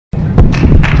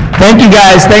Thank you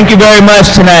guys. Thank you very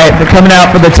much tonight for coming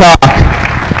out for the talk.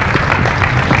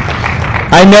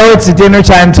 I know it's a dinner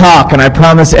time talk, and I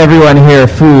promise everyone here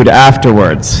food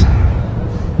afterwards.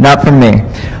 Not from me.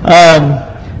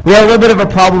 We have a little bit of a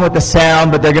problem with the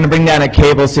sound, but they're going to bring down a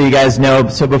cable so you guys know.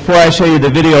 So before I show you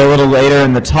the video a little later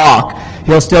in the talk,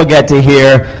 you'll still get to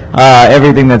hear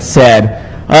everything that's said.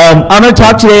 I'm going to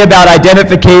talk today about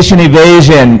identification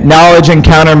evasion, knowledge and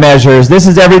countermeasures. This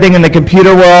is everything in the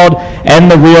computer world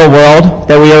and the real world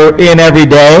that we are in every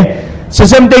day. So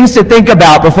some things to think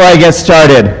about before I get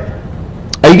started.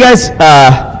 Are you guys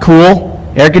cool?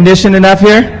 Air conditioned enough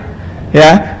here?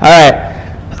 Yeah? All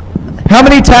right. How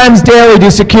many times daily do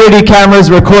security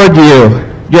cameras record you?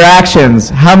 Your actions?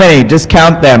 How many? Just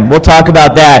count them. We'll talk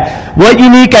about that. What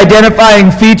unique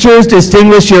identifying features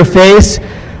distinguish your face?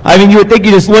 I mean, you would think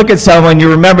you just look at someone, you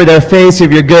remember their face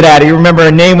if you're good at it, you remember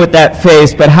a name with that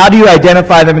face, but how do you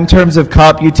identify them in terms of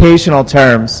computational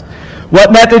terms?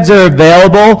 What methods are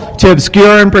available to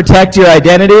obscure and protect your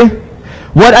identity?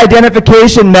 What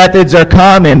identification methods are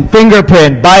common?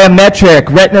 Fingerprint,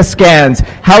 biometric, retina scans.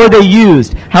 How are they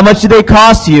used? How much do they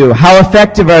cost you? How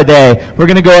effective are they? We're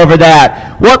going to go over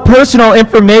that. What personal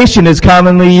information is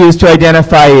commonly used to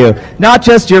identify you? Not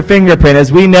just your fingerprint.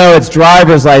 As we know, it's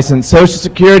driver's license, social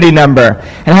security number.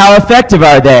 And how effective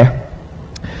are they?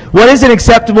 What is an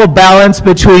acceptable balance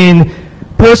between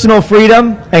personal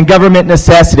freedom and government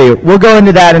necessity? We'll go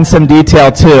into that in some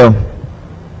detail too.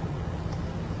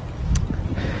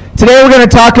 Today we're going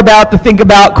to talk about the think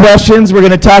about questions. We're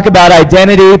going to talk about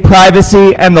identity,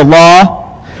 privacy, and the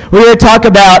law. We're going to talk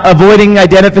about avoiding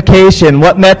identification.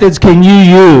 What methods can you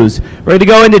use? We're going to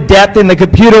go into depth in the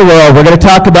computer world. We're going to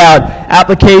talk about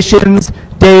applications,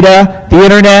 data, the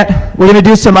internet. We're going to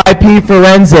do some IP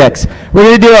forensics. We're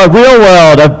going to do a real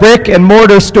world of brick and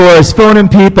mortar stores, phone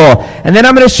and people. And then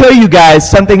I'm going to show you guys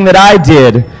something that I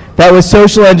did. That was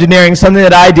social engineering, something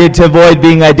that I did to avoid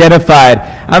being identified.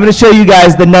 I'm going to show you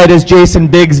guys the Night as Jason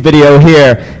Biggs video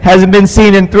here. Hasn't been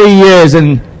seen in 3 years,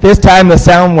 and this time the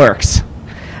sound works.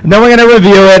 And then we're going to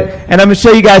review it, and I'm going to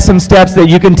show you guys some steps that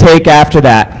you can take after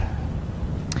that.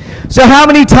 So how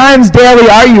many times daily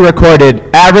are you recorded?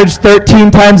 Average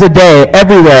 13 times a day,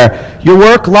 everywhere. Your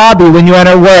work lobby when you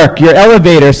enter work, your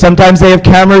elevator, sometimes they have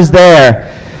cameras there.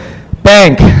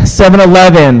 Bank,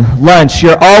 7-Eleven, lunch,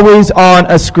 you're always on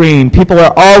a screen. People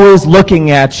are always looking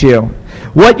at you.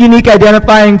 What unique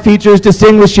identifying features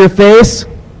distinguish your face?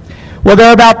 Well, there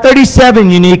are about 37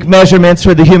 unique measurements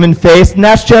for the human face, and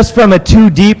that's just from a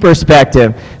 2D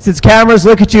perspective. Since cameras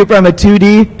look at you from a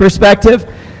 2D perspective,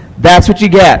 that's what you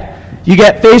get. You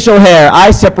get facial hair, eye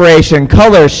separation,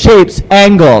 colors, shapes,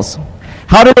 angles.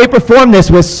 How do they perform this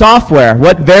with software?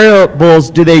 What variables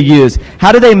do they use?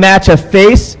 How do they match a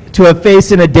face to a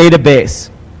face in a database?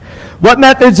 What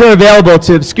methods are available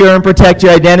to obscure and protect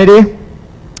your identity?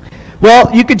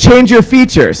 Well, you could change your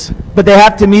features, but they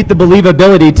have to meet the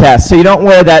believability test, so you don't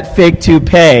wear that fake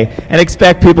toupee and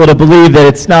expect people to believe that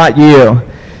it's not you.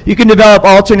 You can develop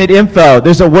alternate info.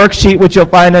 There's a worksheet which you'll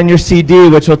find on your CD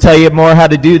which will tell you more how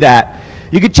to do that.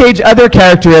 You could change other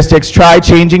characteristics. Try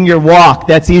changing your walk.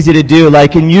 That's easy to do,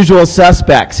 like in Usual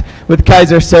Suspects with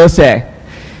Kaiser Sose.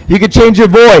 You could change your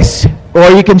voice, or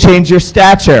you can change your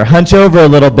stature. Hunch over a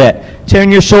little bit.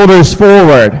 Turn your shoulders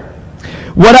forward.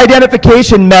 What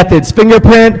identification methods,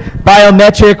 fingerprint,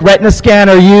 biometric, retina scan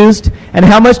are used, and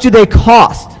how much do they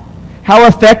cost? How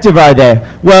effective are they?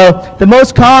 Well, the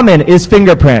most common is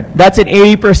fingerprint. That's at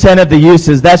 80% of the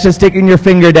uses. That's just sticking your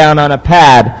finger down on a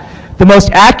pad. The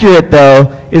most accurate,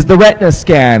 though, is the retina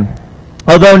scan,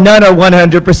 although none are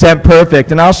 100%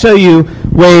 perfect. And I'll show you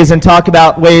ways and talk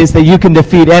about ways that you can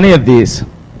defeat any of these.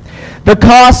 The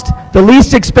cost, the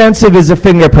least expensive is a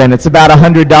fingerprint. It's about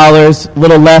 $100, a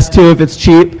little less too if it's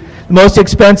cheap. The most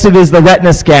expensive is the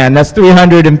retina scan. That's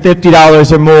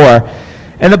 $350 or more.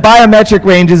 And the biometric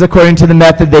ranges according to the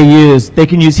method they use. They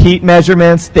can use heat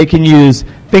measurements. They can use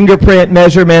fingerprint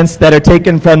measurements that are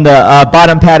taken from the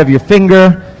bottom pad of your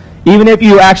finger. Even if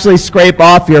you actually scrape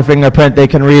off your fingerprint, they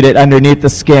can read it underneath the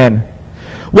skin.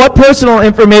 What personal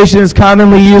information is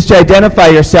commonly used to identify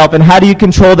yourself, and how do you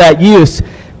control that use?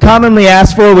 Commonly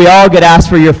asked for, we all get asked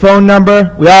for your phone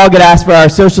number. We all get asked for our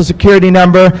social security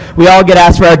number. We all get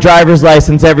asked for our driver's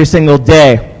license every single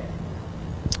day.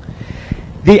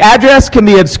 The address can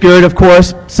be obscured, of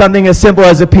course, something as simple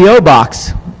as a P.O.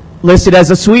 box, listed as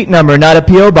a suite number, not a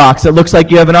P.O. box. It looks like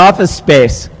you have an office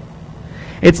space.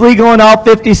 It's legal in all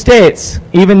 50 states,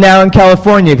 even now in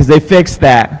California, because they fixed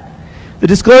that. The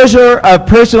disclosure of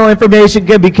personal information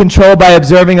can be controlled by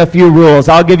observing a few rules.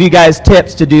 I'll give you guys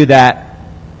tips to do that.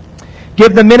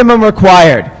 Give the minimum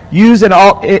required. use an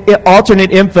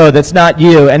alternate info that's not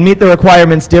you and meet the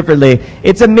requirements differently.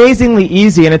 It's amazingly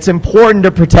easy, and it's important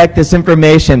to protect this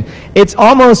information. It's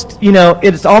almost,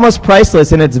 it's almost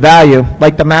priceless in its value,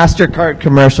 like the MasterCard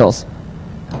commercials.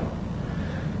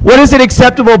 What is an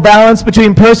acceptable balance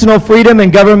between personal freedom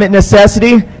and government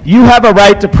necessity? You have a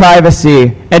right to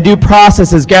privacy, and due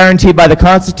process is guaranteed by the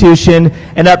Constitution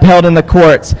and upheld in the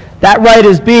courts. That right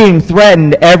is being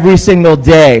threatened every single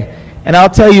day, and I'll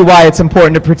tell you why it's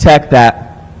important to protect that.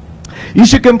 You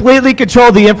should completely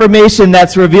control the information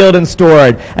that's revealed and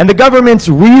stored, and the government's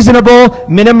reasonable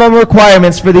minimum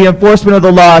requirements for the enforcement of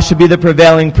the law should be the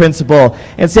prevailing principle,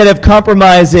 instead of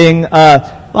compromising.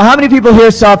 Well, how many people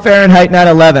here saw Fahrenheit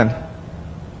 9/11?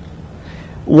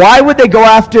 Why would they go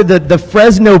after the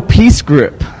Fresno Peace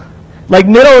Group? Like,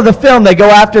 middle of the film, they go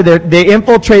after, they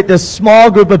infiltrate this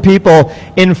small group of people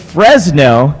in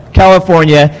Fresno,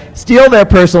 California, steal their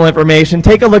personal information,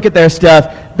 take a look at their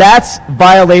stuff. That's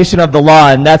violation of the law,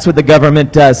 and that's what the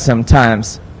government does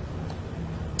sometimes.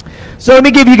 So let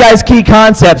me give you guys key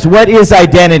concepts. What is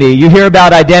identity? You hear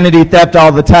about identity theft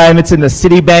all the time. It's in the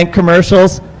Citibank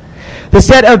commercials. The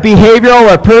set of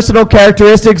behavioral or personal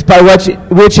characteristics by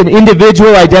which an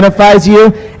individual identifies you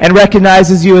and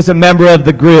recognizes you as a member of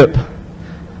the group.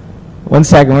 One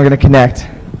second, we're going to connect.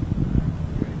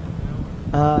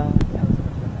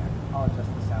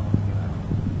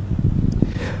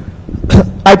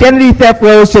 Identity theft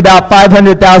rose to about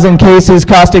 500,000 cases,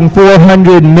 costing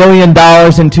 $400 million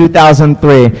in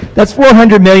 2003. That's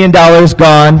 $400 million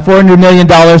gone, $400 million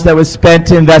that was spent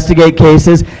to investigate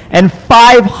cases, and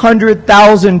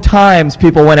 500,000 times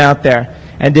people went out there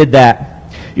and did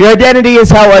that. Your identity is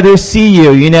how others see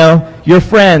you, your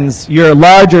friends, your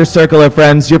larger circle of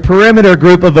friends, your perimeter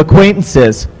group of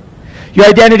acquaintances. Your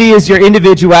identity is your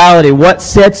individuality, what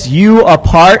sets you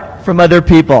apart from other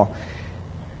people.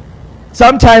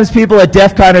 Sometimes people at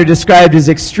DEFCON are described as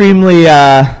extremely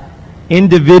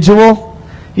individual.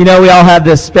 We all have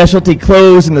this specialty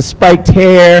clothes and the spiked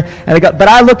hair. But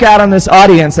I look out on this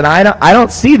audience, and I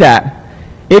don't see that.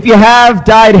 If you have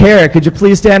dyed hair, could you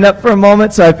please stand up for a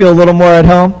moment so I feel a little more at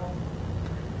home?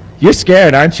 You're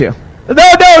scared, aren't you?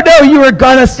 No, you were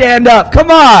going to stand up.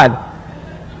 Come on.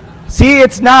 See,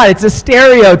 it's not. It's a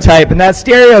stereotype, and that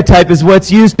stereotype is what's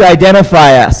used to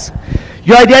identify us.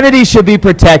 Your identity should be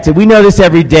protected. We know this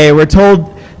every day. We're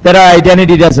told that our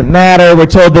identity doesn't matter. We're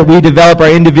told that we develop our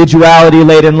individuality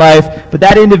late in life, but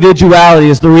that individuality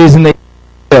is the reason they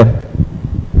do.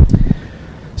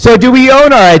 So do we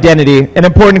own our identity? An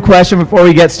important question before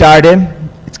we get started.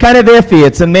 It's kind of iffy.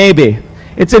 It's a maybe.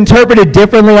 It's interpreted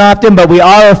differently often, but we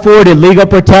are afforded legal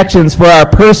protections for our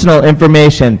personal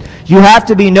information. You have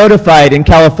to be notified in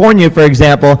California, for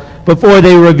example, before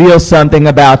they reveal something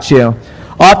about you.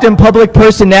 Often public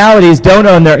personalities don't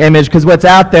own their image because what's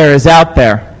out there is out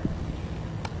there.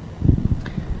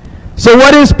 So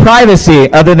what is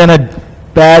privacy other than a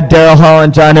bad Daryl Hall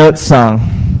and John Oates song?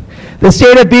 The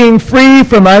state of being free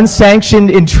from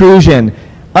unsanctioned intrusion.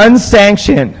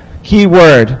 Unsanctioned, key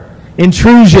word.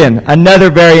 Intrusion, another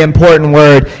very important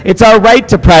word. It's our right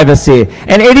to privacy.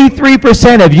 And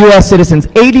 83% of U.S. citizens,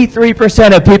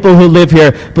 83% of people who live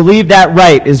here believe that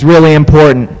right is really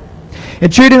important.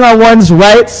 Intruding on one's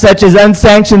rights, such as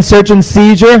unsanctioned search and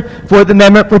seizure, Fourth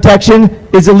Amendment protection,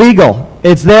 is illegal.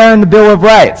 It's there in the Bill of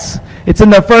Rights. It's in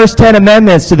the first 10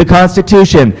 amendments to the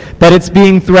Constitution, but it's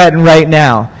being threatened right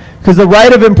now. Because the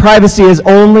right of privacy is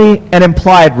only an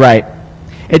implied right.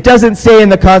 It doesn't say in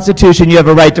the Constitution you have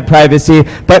a right to privacy,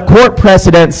 but court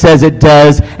precedent says it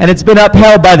does, and it's been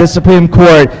upheld by the Supreme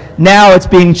Court. Now it's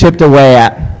being chipped away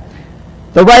at.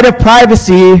 The right of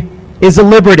privacy is a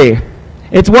liberty.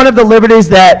 It's one of the liberties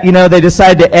that, they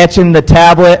decide to etch in the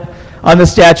tablet on the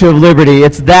Statue of Liberty.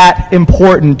 It's that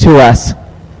important to us.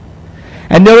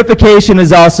 And notification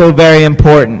is also very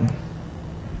important.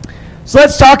 So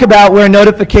let's talk about where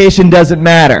notification doesn't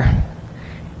matter.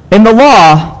 In the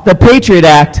law, the Patriot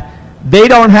Act, they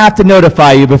don't have to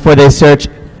notify you before they search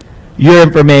your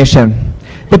information.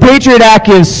 The Patriot Act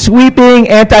gives sweeping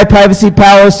anti-privacy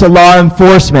powers to law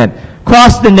enforcement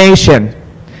across the nation.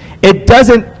 It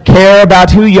doesn't care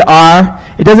about who you are.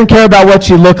 It doesn't care about what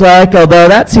you look like, although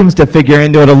that seems to figure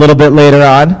into it a little bit later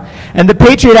on. And the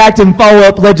Patriot Act and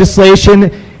follow-up legislation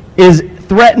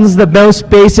threatens the most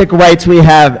basic rights we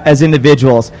have as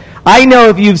individuals. I know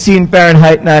if you've seen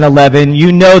Fahrenheit 9/11,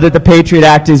 you know that the Patriot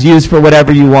Act is used for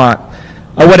whatever you want,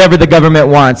 or whatever the government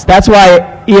wants. That's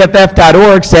why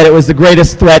EFF.org said it was the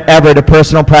greatest threat ever to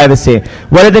personal privacy.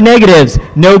 What are the negatives?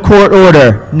 No court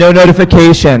order, no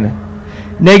notification.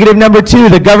 Negative number 2,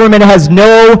 the government has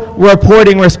no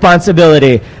reporting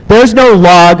responsibility. There's no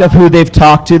log of who they've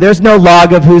talked to. There's no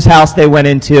log of whose house they went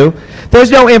into. There's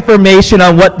no information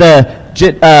on what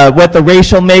the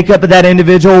racial makeup of that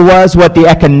individual was, what the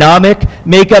economic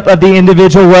makeup of the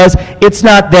individual was. It's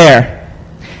not there.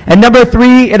 And number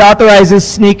 3, it authorizes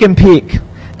sneak and peek.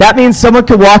 That means someone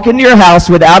could walk into your house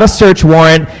without a search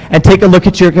warrant and take a look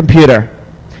at your computer.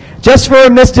 Just for a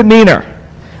misdemeanor.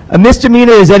 A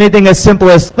misdemeanor is anything as simple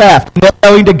as theft. They're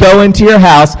going to go into your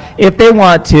house if they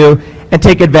want to and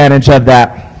take advantage of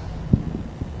that.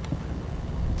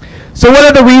 So what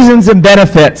are the reasons and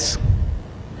benefits?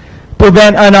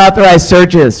 Prevent unauthorized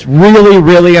searches. Really,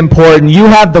 really important. You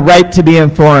have the right to be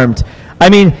informed. I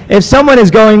mean, if someone is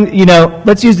going,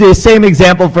 let's use the same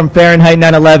example from Fahrenheit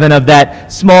 9/11 of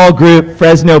that small group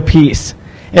Fresno piece.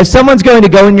 If someone's going to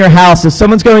go in your house, if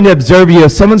someone's going to observe you,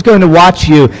 if someone's going to watch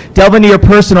you, delve into your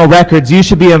personal records, you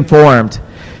should be informed.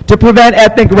 To prevent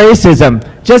ethnic racism,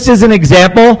 just as an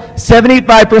example,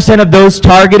 75% of those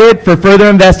targeted for further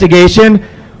investigation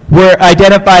were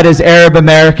identified as Arab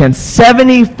Americans.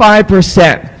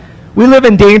 75%. We live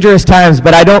in dangerous times,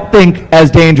 but I don't think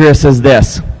as dangerous as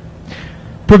this.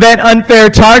 Prevent unfair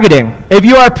targeting. If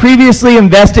you are previously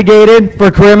investigated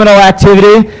for criminal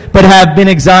activity but have been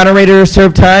exonerated or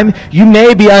served time, you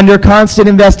may be under constant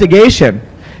investigation.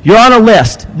 You're on a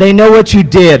list. They know what you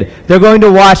did. They're going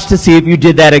to watch to see if you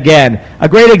did that again. A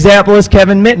great example is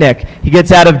Kevin Mitnick. He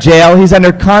gets out of jail. He's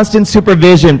under constant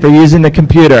supervision for using the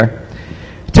computer.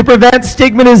 To prevent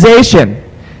stigmatization.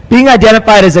 Being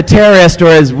identified as a terrorist or,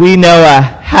 as we know, a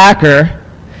hacker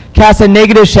casts a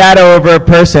negative shadow over a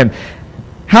person.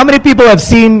 How many people have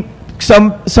seen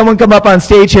someone come up on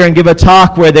stage here and give a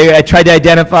talk where they tried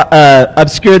to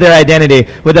obscure their identity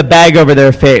with a bag over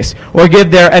their face or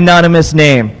give their anonymous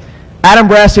name? Adam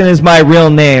Bresson is my real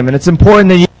name, and it's important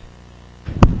that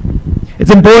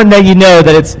you know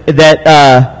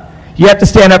that you have to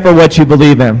stand up for what you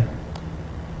believe in.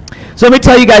 So let me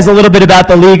tell you guys a little bit about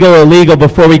the legal or illegal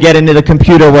before we get into the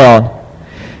computer world.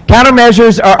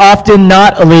 Countermeasures are often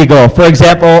not illegal. For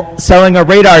example, selling a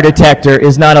radar detector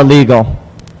is not illegal.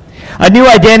 A new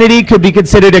identity could be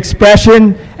considered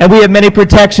expression, and we have many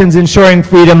protections ensuring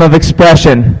freedom of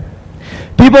expression.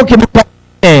 People can be called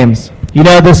names,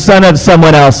 the son of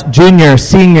someone else, junior,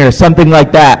 senior, something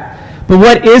like that. But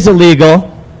what is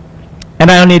illegal, and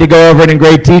I don't need to go over it in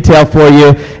great detail for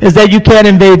you, is that you can't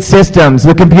invade systems,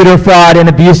 the Computer Fraud and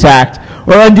Abuse Act,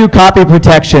 or undue copy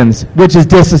protections, which is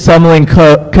disassembling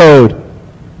code.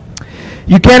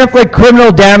 You can't inflict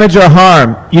criminal damage or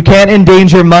harm. You can't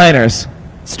endanger minors.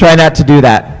 Let's try not to do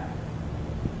that.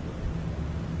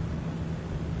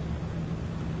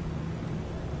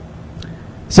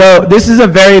 So this is a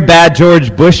very bad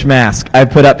George Bush mask I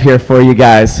put up here for you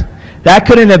guys. That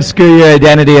couldn't obscure your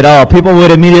identity at all. People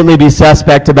would immediately be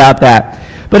suspect about that.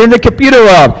 But in the computer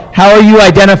world, how are you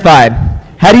identified?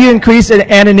 How do you increase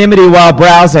anonymity while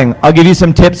browsing? I'll give you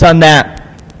some tips on that.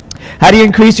 How do you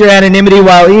increase your anonymity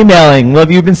while emailing? Well, if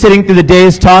you've been sitting through the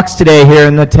day's talks today here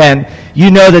in the tent,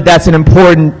 you know that that's an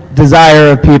important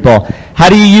desire of people. How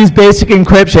do you use basic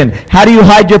encryption? How do you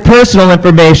hide your personal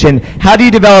information? How do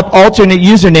you develop alternate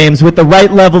usernames with the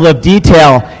right level of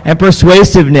detail and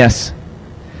persuasiveness?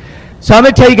 So I'm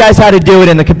going to tell you guys how to do it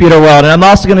in the computer world, and I'm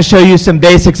also going to show you some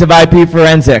basics of IP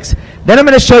forensics. Then I'm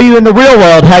going to show you in the real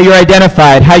world how you're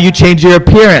identified, how you change your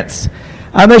appearance.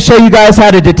 I'm going to show you guys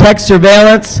how to detect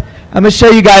surveillance. I'm going to show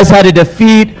you guys how to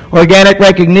defeat organic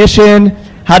recognition,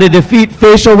 how to defeat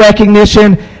facial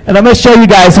recognition, and I'm going to show you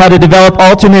guys how to develop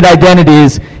alternate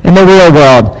identities in the real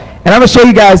world. And I'm going to show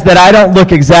you guys that I don't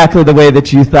look exactly the way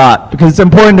that you thought, because it's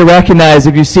important to recognize,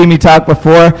 if you've seen me talk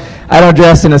before, I don't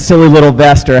dress in a silly little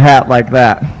vest or hat like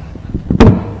that.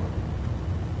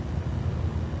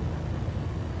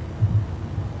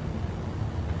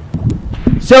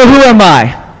 So who am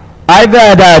I? I've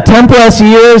had 10 plus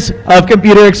years of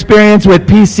computer experience with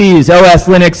PCs, OS,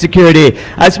 Linux security.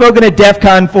 I've spoken at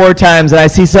DEFCON 4 times, and I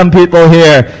see some people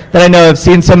here that I know have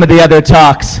seen some of the other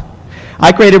talks.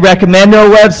 I created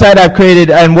Recommendo website.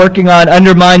 I'm working on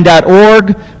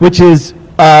undermine.org, which is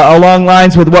along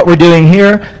lines with what we're doing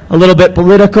here, a little bit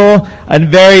political and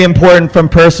very important from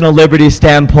personal liberty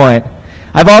standpoint.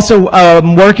 I've also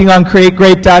working on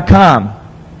creategreat.com.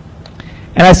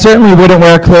 And I certainly wouldn't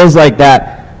wear clothes like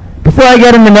that. Before I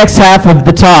get in the next half of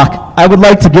the talk, I would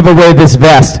like to give away this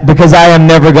vest because I am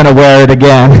never going to wear it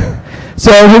again.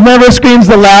 So whoever screams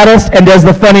the loudest and does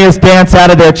the funniest dance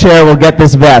out of their chair will get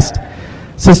this vest.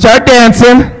 So start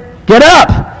dancing, get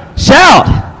up, shout,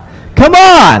 come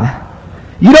on.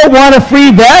 You don't want a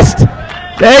free vest?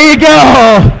 There you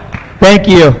go. Thank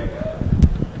you.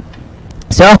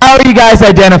 So So how are you guys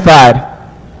identified?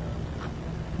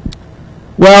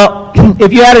 Well,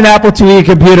 if you had an Apple IIe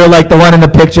computer like the one in the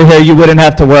picture here, you wouldn't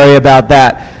have to worry about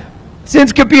that.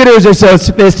 Since computers are so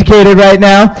sophisticated right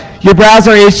now, your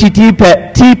browser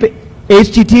HTTP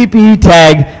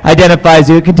tag identifies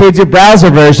you. It contains your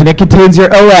browser version. It contains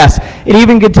your OS. It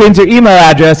even contains your email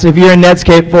address if you're in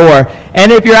Netscape 4.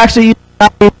 And if you're actually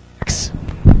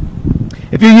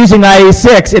using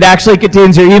IE6, it actually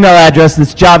contains your email address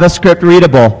that's JavaScript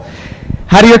readable.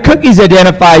 How do your cookies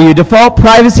identify you? Default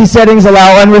privacy settings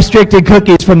allow unrestricted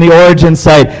cookies from the origin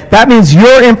site. That means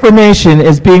your information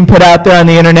is being put out there on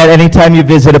the internet anytime you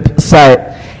visit a site.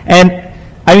 And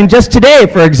I mean, just today,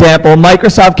 for example,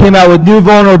 Microsoft came out with new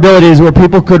vulnerabilities where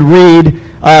people could read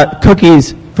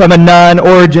cookies from a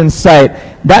non-origin site.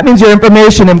 That means your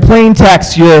information in plain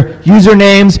text, your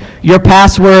usernames, your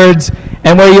passwords,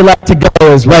 and where you like to go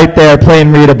is right there,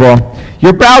 plain readable.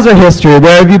 Your browser history,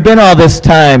 where have you been all this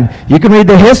time? You can read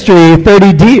the history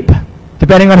 30 deep,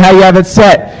 depending on how you have it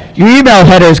set. Your email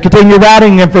headers contain your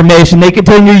routing information. They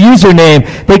contain your username.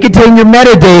 They contain your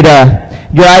metadata.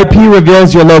 Your IP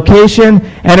reveals your location,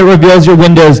 and it reveals your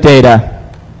Windows data.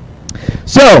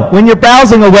 So, when you're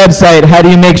browsing a website, how do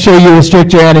you make sure you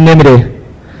restrict your anonymity?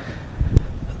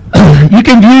 You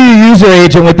can view your user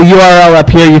agent with the URL up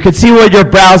here. You can see what your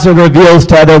browser reveals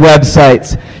to other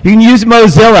websites. You can use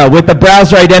Mozilla with the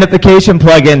browser identification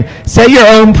plugin. Set your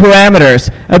own parameters.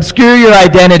 Obscure your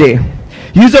identity.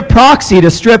 Use a proxy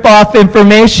to strip off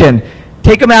information.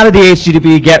 Take them out of the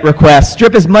HTTP GET request.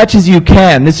 Strip as much as you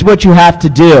can. This is what you have to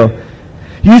do.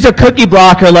 Use a cookie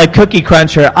blocker like Cookie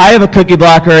Cruncher. I have a cookie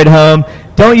blocker at home.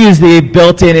 Don't use the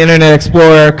built-in Internet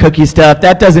Explorer cookie stuff.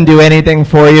 That doesn't do anything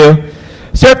for you.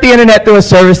 Surf the internet through a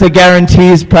service that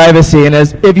guarantees privacy. And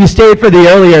if you stayed for the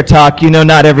earlier talk, you know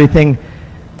not everything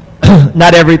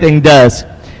does.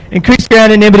 Increase your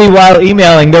anonymity while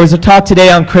emailing. There was a talk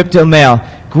today on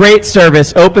CryptoMail. Great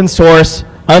service, open source,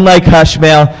 unlike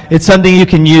Hushmail. It's something you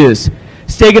can use.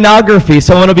 Steganography,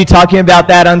 someone will be talking about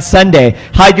that on Sunday.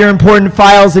 Hide your important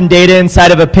files and data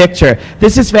inside of a picture.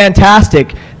 This is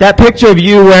fantastic. That picture of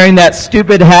you wearing that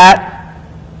stupid hat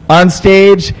on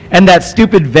stage and that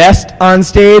stupid vest on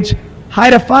stage,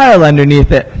 hide a file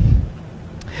underneath it.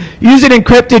 Use an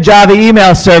encrypted Java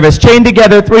email service. Chain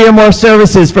together 3 or more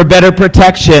services for better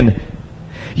protection.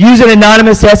 Use an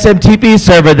anonymous SMTP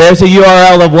server. There's a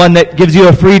URL of one that gives you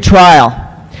a free trial.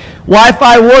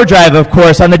 Wi-Fi War Drive, of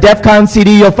course. On the DEFCON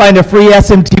CD, you'll find a free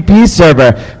SMTP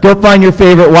server. Go find your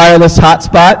favorite wireless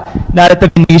hotspot, not at the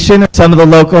Venetian or some of the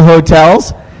local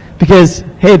hotels, because,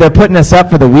 hey, they're putting us up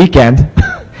for the weekend.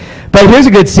 But here's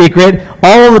a good secret.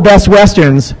 All of the Best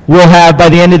Westerns will have, by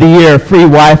the end of the year, free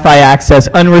Wi-Fi access,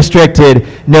 unrestricted,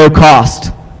 no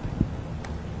cost.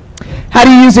 How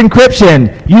do you use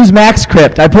encryption? Use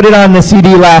MaxCrypt. I put it on the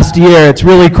CD last year. It's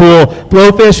really cool.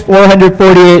 Blowfish,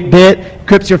 448-bit,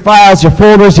 encrypts your files, your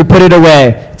folders, you put it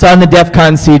away. It's on the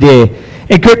DEFCON CD.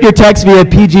 Encrypt your text via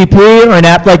PGP or an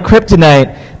app like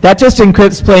Kryptonite. That just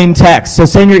encrypts plain text, so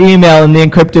send your email in the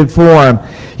encrypted form.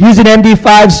 Use an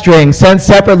MD5 string sent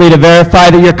separately to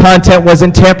verify that your content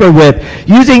wasn't tampered with.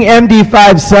 Using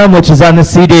MD5 sum, which is on the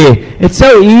CD. It's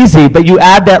so easy, but you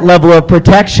add that level of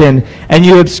protection and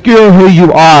you obscure who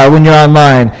you are when you're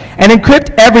online. And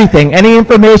encrypt everything, any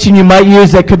information you might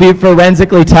use that could be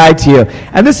forensically tied to you.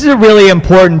 And this is a really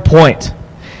important point.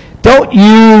 Don't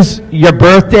use your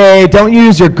birthday, don't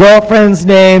use your girlfriend's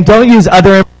name, don't use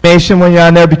other information when you're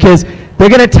on there, because they're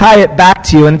going to tie it back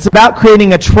to you. And it's about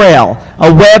creating a trail,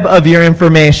 a web of your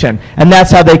information. And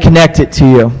that's how they connect it to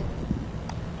you.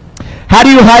 How do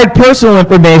you hide personal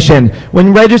information?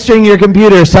 When registering your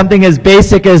computer, something as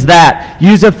basic as that.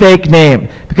 Use a fake name.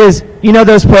 Because you know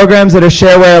those programs that are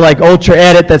shareware like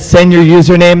UltraEdit that send your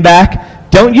username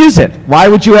back? Don't use it. Why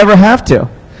would you ever have to?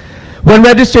 When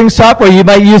registering software, you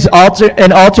might use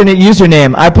an alternate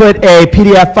username. I put a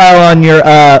PDF file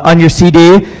on your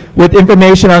CD with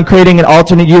information on creating an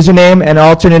alternate username and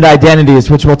alternate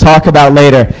identities, which we'll talk about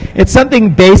later. It's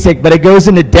something basic, but it goes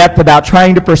into depth about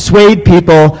trying to persuade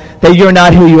people that you're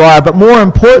not who you are, but more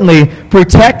importantly,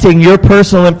 protecting your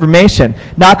personal information,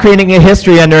 not creating a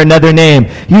history under another name.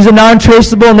 Use a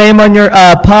non-traceable name on your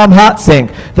Palm Hotsync.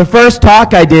 The first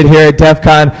talk I did here at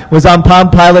DEFCON was on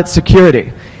Palm Pilot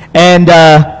security. And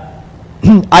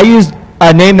I used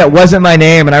a name that wasn't my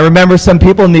name, and I remember some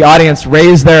people in the audience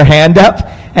raised their hand up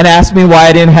and asked me why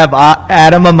I didn't have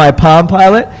Adam on my Palm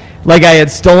Pilot, like I had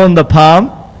stolen the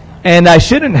Palm, and I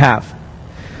shouldn't have.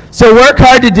 So work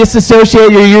hard to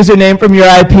disassociate your username from your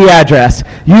IP address.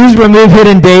 Use remove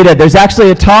hidden data. There's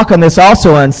actually a talk on this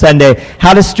also on Sunday,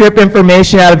 how to strip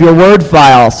information out of your Word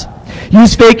files.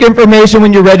 Use fake information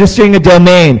when you're registering a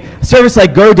domain. A service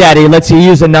like GoDaddy lets you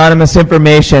use anonymous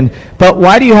information, but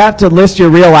why do you have to list your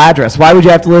real address? Why would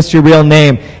you have to list your real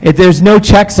name if there's no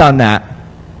checks on that?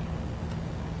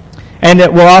 And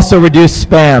it will also reduce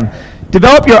spam.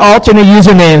 Develop your alternate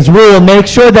usernames. Rule, make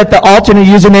sure that the alternate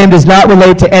username does not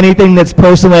relate to anything that's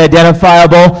personally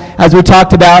identifiable, as we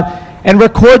talked about, and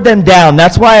record them down.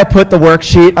 That's why I put the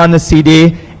worksheet on the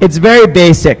CD. It's very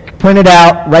basic. Print it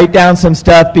out, write down some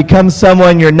stuff, become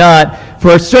someone you're not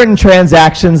for certain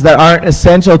transactions that aren't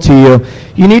essential to you.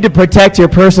 You need to protect your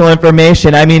personal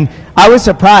information. I mean, I was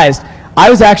surprised. I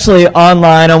was actually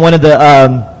online on one of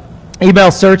the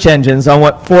email search engines on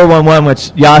 411,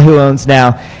 which Yahoo owns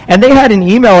now, and they had an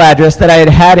email address that I had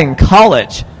had in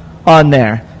college on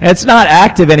there. And it's not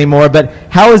active anymore, but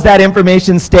how does that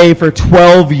information stay for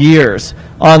 12 years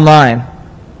online?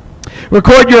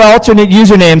 Record your alternate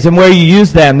usernames and where you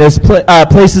use them. There's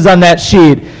places on that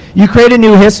sheet. You create a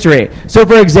new history. So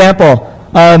for example,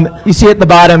 you see at the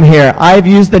bottom here, I've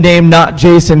used the name not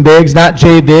Jason Biggs, not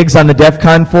Jay Biggs on the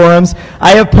DEFCON forums.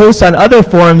 I have posts on other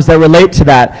forums that relate to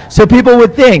that. So people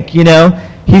would think, you know,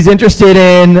 he's interested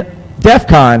in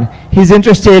DEFCON, he's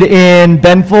interested in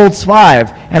Ben Folds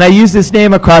 5, and I use this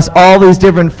name across all these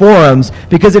different forums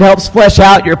because it helps flesh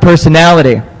out your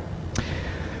personality.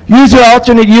 Use your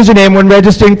alternate username when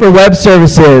registering for web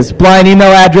services, blind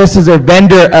email addresses, or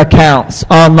vendor accounts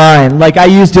online, like I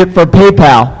used it for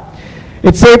PayPal.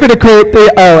 It's safer to create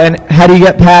and how do you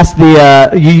get past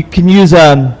the, you can use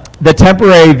the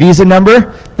temporary visa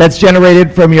number that's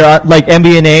generated from your, like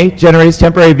MBNA generates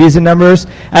temporary visa numbers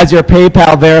as your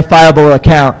PayPal verifiable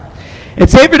account.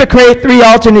 It's safer to create 3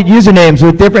 alternate usernames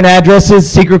with different addresses,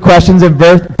 secret questions, and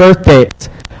birth dates.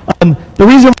 The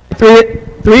reason why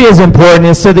 3 is important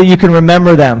is so that you can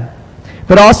remember them.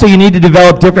 But also you need to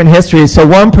develop different histories. So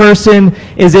one person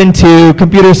is into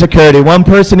computer security, one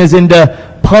person is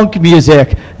into punk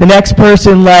music, the next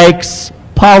person likes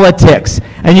politics,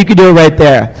 and you can do it right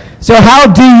there. So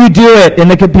how do you do it in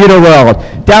the computer world?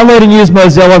 Download and use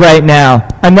Mozilla right now,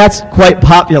 and that's quite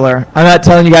popular. I'm not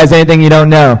telling you guys anything you don't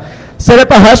know. Set up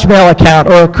a Hushmail account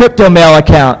or a CryptoMail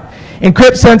account.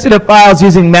 Encrypt sensitive files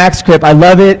using MaxCrypt. I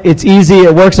love it. It's easy.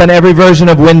 It works on every version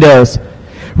of Windows.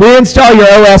 Reinstall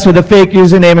your OS with a fake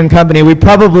username and company. We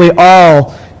probably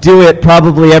all do it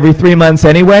probably every 3 months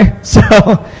anyway. So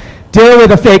do it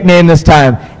with a fake name this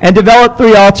time. And develop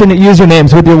 3 alternate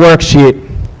usernames with your worksheet.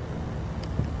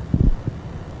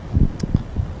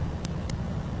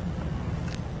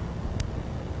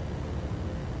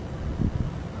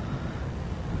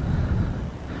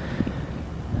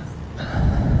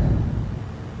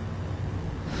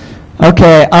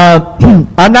 Okay,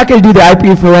 I'm not going to do the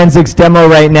IP forensics demo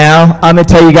right now. I'm going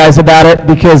to tell you guys about it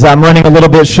because I'm running a little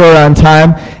bit short on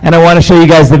time, and I want to show you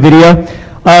guys the video.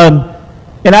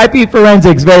 In IP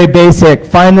forensics, very basic.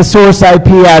 Find the source IP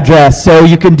address so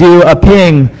you can do a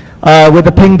ping with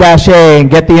a ping-a and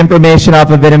get the information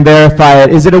off of it and verify it.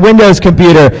 Is it a Windows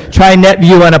computer? Try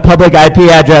NetView on a public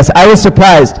IP address. I was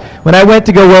surprised. When I went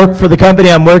to go work for the company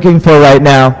I'm working for right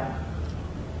now,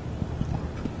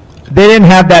 they didn't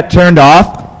have that turned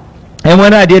off. And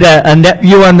when I did a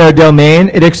NetView on their domain,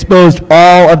 it exposed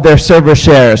all of their server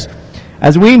shares.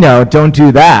 As we know, don't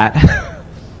do that.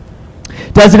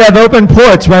 Does it have open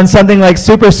ports? Run something like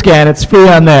SuperScan. It's free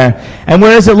on there. And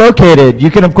where is it located? You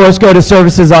can, of course, go to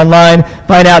services online,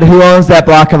 find out who owns that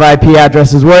block of IP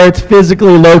addresses, where it's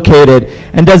physically located,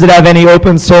 and does it have any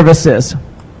open services?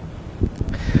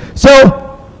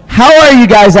 So, how are you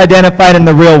guys identified in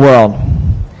the real world?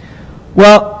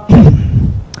 Well,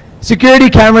 security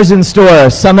cameras in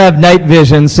stores. Some have night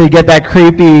vision, so you get that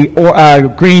creepy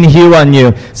green hue on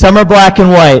you. Some are black and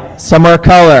white. Some are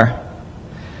color.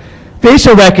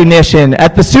 Facial recognition.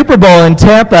 At the Super Bowl in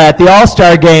Tampa, at the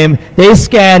All-Star game, they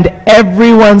scanned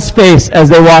everyone's face as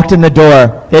they walked in the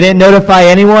door. They didn't notify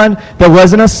anyone. There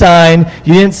wasn't a sign.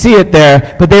 You didn't see it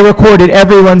there, but they recorded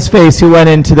everyone's face who went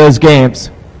into those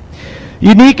games.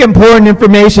 Unique important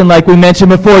information like we mentioned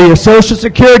before, your social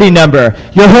security number,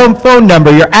 your home phone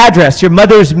number, your address, your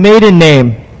mother's maiden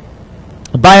name,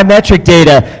 biometric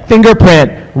data,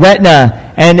 fingerprint,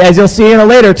 retina, and as you'll see in a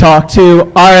later talk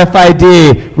too,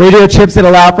 RFID, radio chips that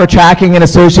allow for tracking and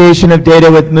association of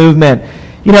data with movement.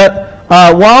 You know,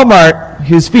 Walmart,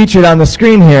 who's featured on the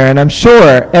screen here, and I'm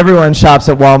sure everyone shops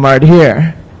at Walmart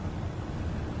here.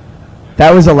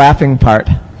 That was a laughing part.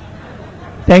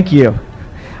 Thank you.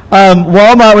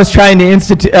 Walmart was trying to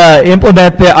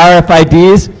implement the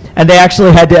RFIDs, and they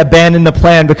actually had to abandon the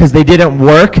plan because they didn't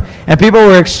work, and people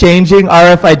were exchanging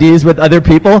RFIDs with other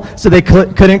people, so they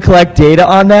couldn't collect data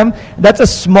on them. That's a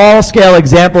small-scale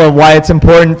example of why it's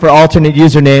important for alternate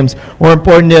usernames or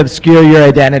important to obscure your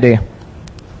identity.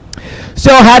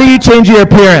 So how do you change your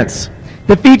appearance?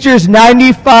 The features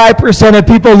 95% of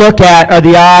people look at are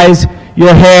the eyes,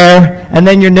 your hair, and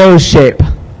then your nose shape.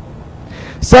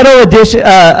 Subtle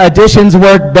additions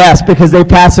work best because they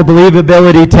pass a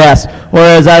believability test, or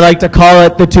as I like to call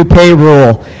it, the toupee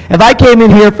rule. If I came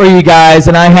in here for you guys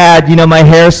and I had, my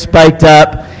hair spiked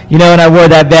up, and I wore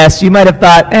that vest, you might have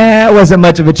thought, it wasn't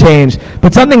much of a change.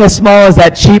 But something as small as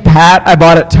that cheap hat I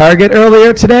bought at Target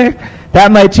earlier today,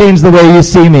 that might change the way you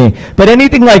see me. But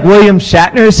anything like William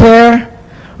Shatner's hair,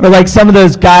 or like some of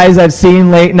those guys I've seen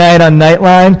late night on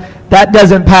Nightline, that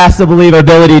doesn't pass the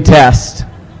believability test.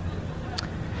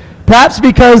 Perhaps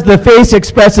because the face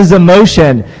expresses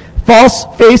emotion, false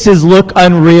faces look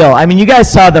unreal. I mean, you guys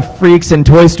saw the freaks in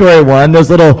Toy Story 1, those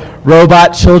little robot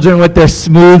children with their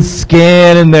smooth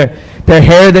skin and their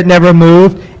hair that never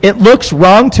moved. It looks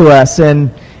wrong to us,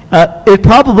 and it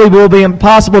probably will be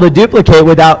impossible to duplicate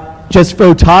without just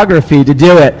photography to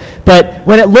do it. But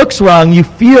when it looks wrong, you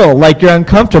feel like you're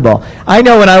uncomfortable. I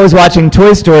know when I was watching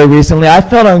Toy Story recently, I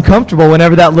felt uncomfortable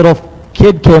whenever that little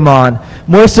kid came on,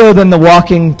 more so than the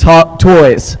walking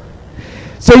toys.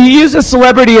 So you use a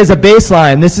celebrity as a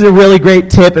baseline. This is a really great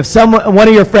tip. If one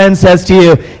of your friends says to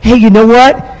you, hey, you know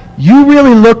what? You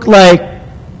really look like,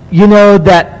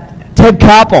 that Ted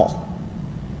Koppel.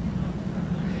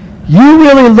 You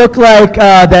really look like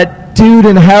that dude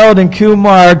in Harold and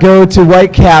Kumar Go to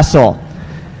White Castle.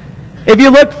 If you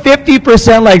look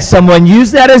 50% like someone,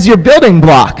 use that as your building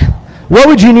block. What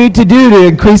would you need to do to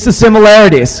increase the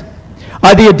similarities?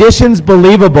 Are the additions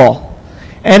believable?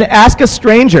 And ask a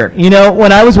stranger.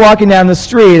 When I was walking down the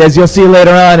street, as you'll see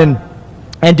later on,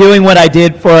 and doing what I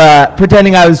did for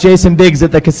pretending I was Jason Biggs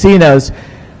at the casinos,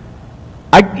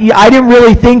 I didn't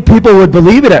really think people would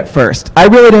believe it at first. I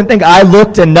really didn't think I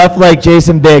looked enough like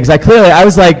Jason Biggs. I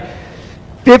was like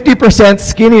 50%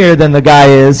 skinnier than the guy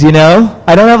is, I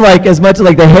don't have as much,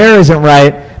 the hair isn't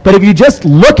right. But if you just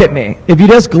look at me, if you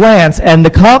just glance and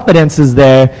the confidence is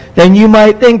there, then you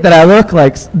might think that I look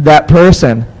like that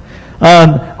person.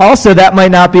 Also, that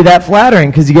might not be that flattering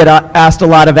because you get asked a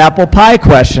lot of apple pie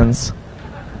questions.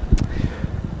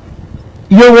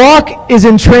 Your walk is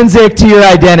intrinsic to your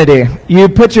identity. You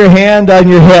put your hand on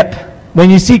your hip. When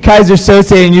you see Kaiser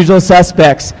Sose in Usual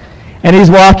Suspects, and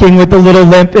he's walking with a little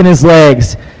limp in his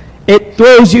legs, it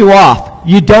throws you off.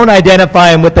 You don't identify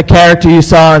him with the character you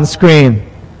saw on screen.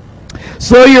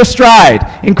 Slow your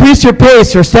stride, increase your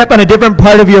pace, or step on a different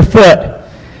part of your foot.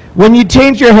 When you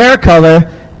change your hair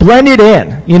color, blend it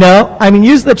in,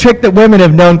 use the trick that women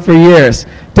have known for years.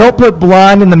 Don't put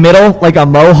blonde in the middle like a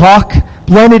mohawk.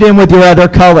 Blend it in with your other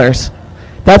colors.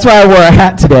 That's why I wore a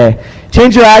hat today.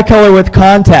 Change your eye color with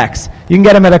contacts. You can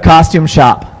get them at a costume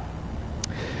shop.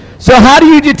 So how do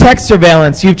you detect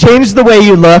surveillance? You've changed the way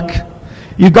you look.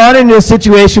 You've gone into a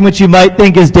situation which you might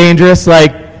think is dangerous,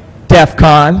 like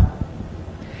DEFCON.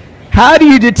 How do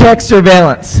you detect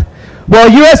surveillance? Well,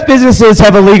 U.S. businesses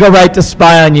have a legal right to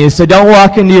spy on you, so don't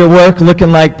walk into your work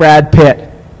looking like Brad Pitt.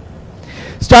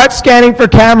 Start scanning for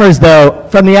cameras, though,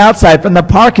 from the outside, from the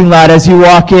parking lot as you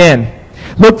walk in.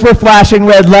 Look for flashing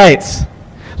red lights.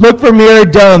 Look for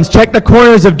mirrored domes. Check the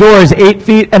corners of doors 8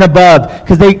 feet and above,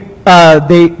 because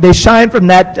they shine from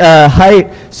that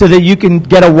height so that you can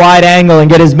get a wide angle and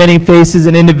get as many faces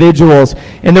and individuals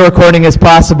in the recording as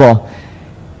possible.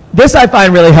 This I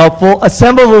find really helpful.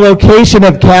 Assemble the location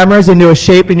of cameras into a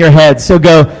shape in your head. So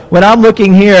go, when I'm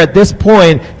looking here at this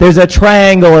point, there's a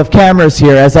triangle of cameras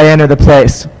here as I enter the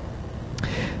place.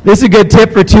 This is a good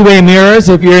tip for two-way mirrors.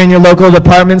 If you're in your local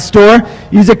department store,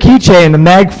 use a keychain, a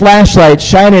mag flashlight,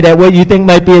 shine it at what you think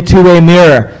might be a two-way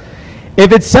mirror.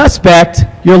 If it's suspect,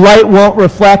 your light won't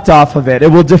reflect off of it. It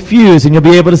will diffuse, and you'll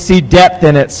be able to see depth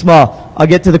in it small. I'll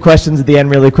get to the questions at the end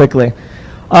really quickly.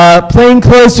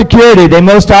 Plainclothes security, they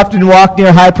most often walk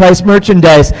near high-priced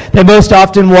merchandise. They most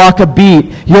often walk a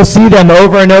beat. You'll see them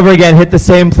over and over again hit the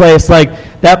same place,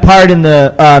 like that part in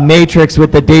the Matrix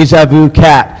with the deja vu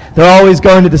cat. They're always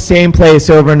going to the same place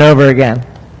over and over again.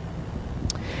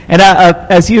 And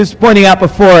as he was pointing out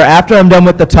before, after I'm done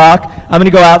with the talk, I'm going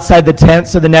to go outside the tent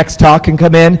so the next talk can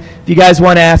come in. If you guys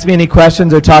want to ask me any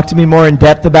questions or talk to me more in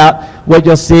depth about what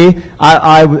you'll see,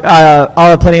 I'll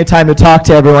have plenty of time to talk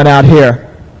to everyone out here.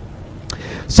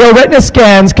 So retina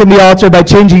scans can be altered by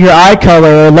changing your eye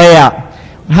color or layout.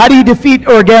 How do you defeat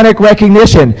organic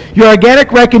recognition? Your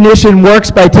organic recognition works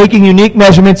by taking unique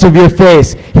measurements of your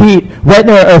face, heat,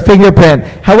 retina, or fingerprint.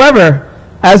 However,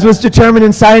 as was determined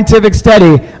in scientific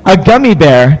study, a gummy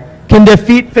bear can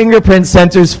defeat fingerprint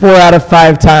sensors 4 out of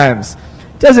 5 times.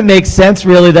 It doesn't make sense,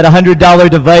 really, that a $100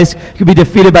 device could be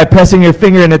defeated by pressing your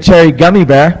finger in a cherry gummy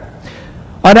bear.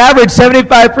 On average,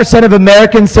 75% of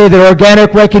Americans say that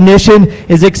organic recognition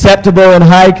is acceptable in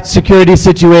high security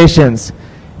situations.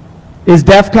 Is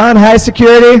DEFCON high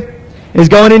security? Is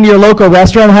going into your local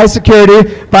restaurant high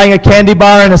security? Buying a candy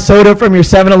bar and a soda from your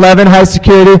 7-Eleven high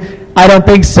security? I don't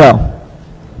think so.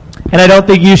 And I don't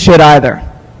think you should either.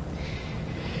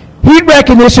 Heat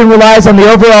recognition relies on the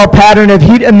overall pattern of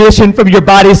heat emission from your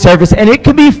body surface, and it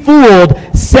can be fooled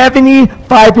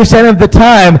 75% of the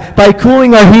time by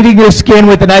cooling or heating your skin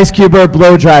with an ice cube or a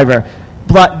blow dryer.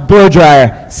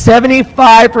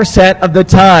 75% of the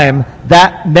time,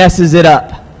 that messes it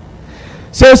up.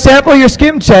 So sample your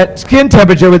skin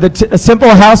temperature with a simple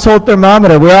household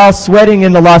thermometer. We're all sweating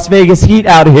in the Las Vegas heat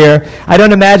out here. I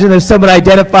don't imagine if someone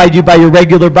identified you by your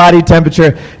regular body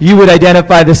temperature, you would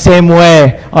identify the same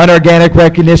way on organic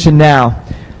recognition now.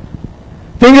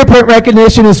 Fingerprint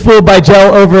recognition is fooled by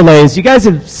gel overlays. You guys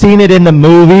have seen it in the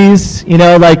movies, you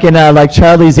know, like in like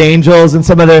Charlie's Angels and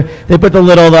some other, they put the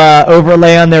little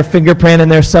overlay on their fingerprint and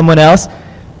there's someone else.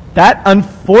 That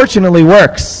unfortunately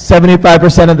works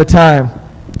 75% of the time.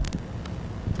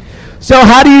 So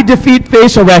how do you defeat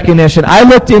facial recognition? I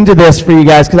looked into this for you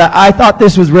guys because I thought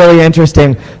this was really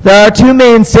interesting. There are 2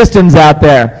 main systems out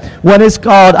there. One is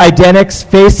called Identix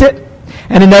Faceit,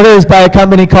 and another is by a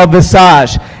company called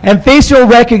Visage. And facial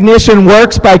recognition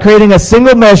works by creating a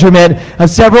single measurement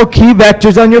of several key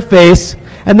vectors on your face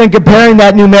and then comparing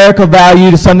that numerical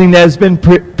value to something that has been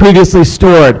previously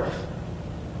stored.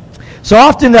 So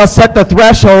often they'll set the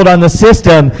threshold on the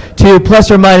system to plus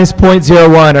or minus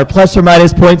 0.01 or plus or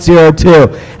minus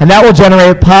 0.02, and that will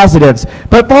generate positives.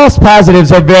 But false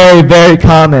positives are very, very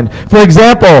common. For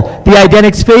example, the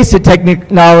Identix Faceit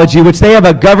technology, which they have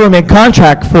a government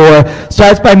contract for,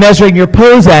 starts by measuring your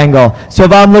pose angle. So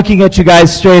if I'm looking at you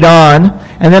guys straight on,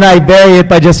 and then I vary it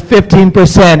by just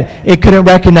 15%, it couldn't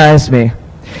recognize me.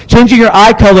 Changing your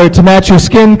eye color to match your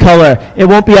skin color, it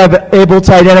won't be able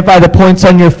to identify the points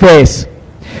on your face.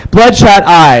 Bloodshot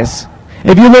eyes.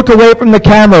 If you look away from the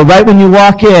camera right when you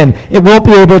walk in, it won't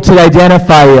be able to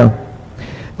identify you.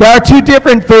 There are 2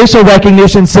 different facial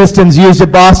recognition systems used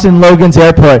at Boston Logan's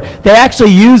Airport. They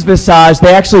actually used Visage,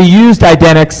 they actually used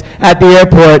Identix at the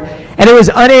airport, and it was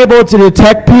unable to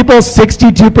detect people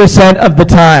 62% of the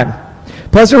time.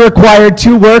 Plus, it required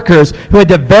 2 workers who had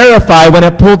to verify when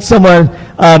it pulled someone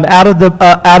out of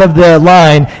the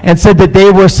line and said that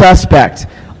they were suspect.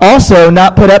 Also,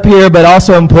 not put up here, but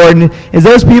also important, is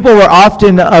those people were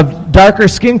often of darker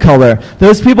skin color.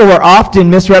 Those people were often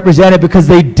misrepresented because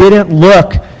they didn't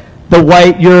look the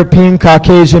white European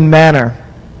Caucasian manner.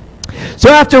 So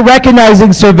after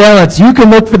recognizing surveillance, you can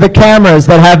look for the cameras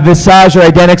that have Visage or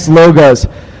Identix logos.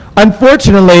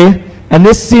 Unfortunately, and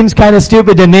this seems kind of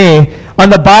stupid to me, on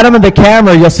the bottom of the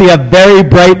camera you'll see a very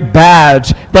bright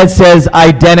badge that says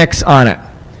Identix on it.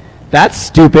 That's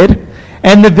stupid.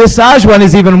 And the Visage one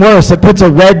is even worse. It puts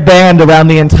a red band around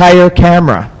the entire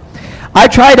camera. I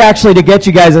tried actually to get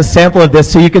you guys a sample of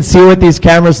this so you could see what these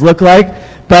cameras look like,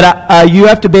 but you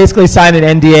have to basically sign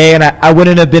an NDA, and I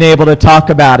wouldn't have been able to talk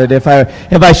about it if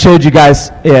I showed you guys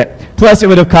it. Plus, it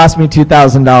would have cost me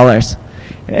 $2,000.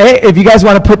 Hey, if you guys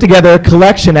want to put together a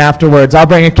collection afterwards, I'll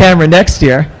bring a camera next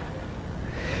year.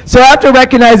 So after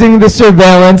recognizing the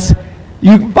surveillance,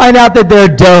 you find out that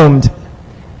they're domed.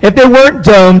 If they weren't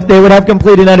domed, they would have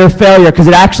completed utter failure because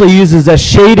it actually uses a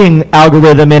shading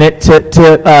algorithm in it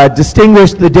to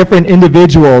distinguish the different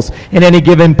individuals in any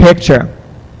given picture.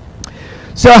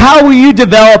 So how will you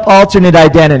develop alternate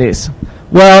identities?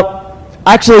 Well,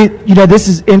 actually, you know, this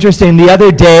is interesting. The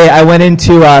other day, I went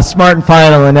into Smart and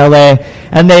Final in LA,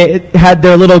 and they had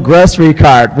their little grocery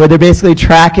cart where they're basically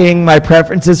tracking my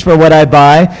preferences for what I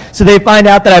buy. So they find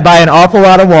out that I buy an awful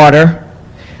lot of water,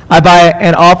 I buy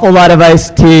an awful lot of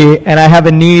iced tea, and I have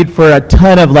a need for a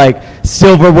ton of like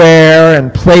silverware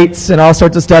and plates and all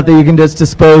sorts of stuff that you can just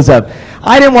dispose of.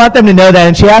 I didn't want them to know that,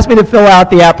 and she asked me to fill out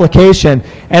the application,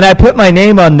 and I put my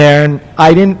name on there, and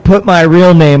I didn't put my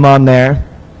real name on there.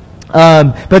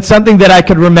 But something that I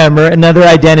could remember, another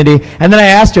identity. And then I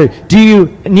asked her, do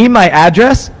you need my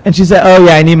address? And she said, oh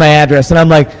yeah, I need my address. And I'm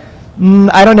like,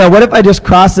 I don't know, what if I just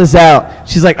cross this out?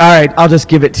 She's like, all right, I'll just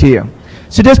give it to you.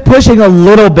 So just pushing a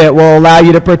little bit will allow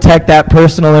you to protect that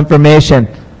personal information.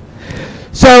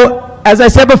 So, as I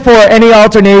said before, any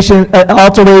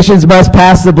alterations must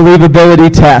pass the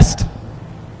believability test.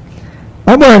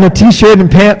 I'm wearing a t-shirt and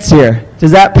pants here.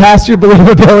 Does that pass your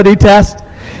believability test?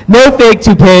 No fake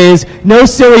toupees, no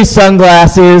silly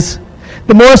sunglasses.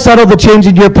 The more subtle the change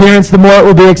in your appearance, the more it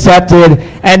will be accepted.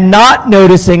 And not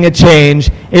noticing a change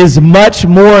is much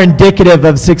more indicative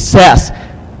of success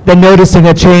than noticing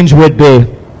a change would be.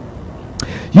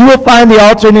 You will find the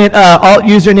alternate alt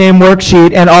username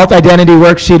worksheet and alt identity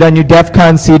worksheet on your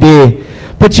DEFCON CD.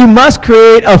 But you must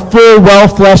create a full,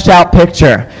 well-fleshed out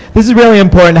picture. This is really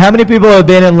important. How many people have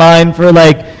been in line for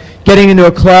like getting into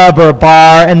a club or a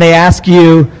bar and they ask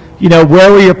you,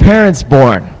 where were your parents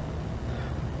born?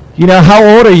 How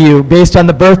old are you based on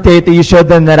the birth date that you showed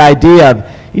them that ID of?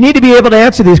 You need to be able to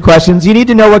answer these questions. You need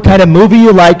to know what kind of movie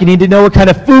you like. You need to know what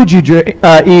kind of food you eat.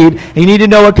 And you need to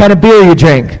know what kind of beer you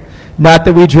drink. Not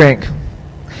that we drink.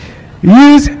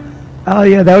 Oh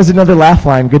yeah, that was another laugh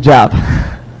line. Good job.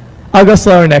 I'll go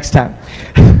slower next time.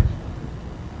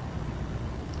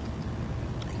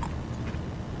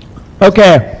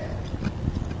 Okay.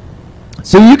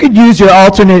 So you could use your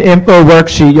alternate info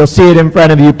worksheet. You'll see it in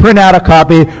front of you. Print out a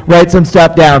copy, write some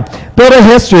stuff down. Build a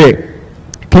history.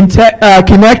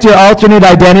 Connect your alternate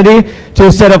identity to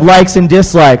a set of likes and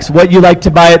dislikes. What you like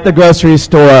to buy at the grocery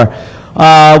store.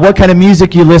 What kind of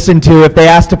music you listen to, if they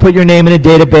ask to put your name in a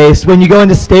database. When you go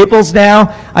into Staples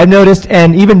now, I've noticed,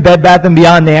 and even Bed Bath &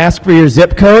 Beyond, they ask for your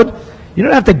zip code. You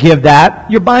don't have to give that.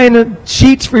 You're buying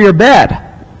sheets for your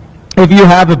bed, if you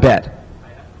have a bed.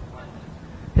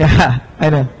 Yeah, I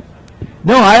know.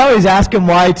 No, I always ask them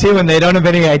why, too, and they don't have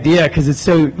any idea, because it's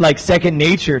so, second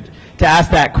nature to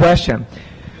ask that question.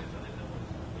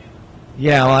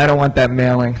 Yeah, well, I don't want that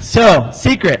mailing. So,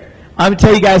 secret. I'm going to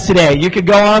tell you guys today, you could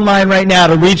go online right now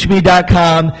to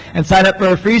reachme.com and sign up for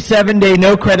a free 7-day,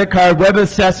 no credit card, web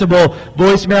accessible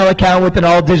voicemail account with an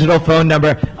all-digital phone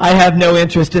number. I have no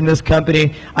interest in this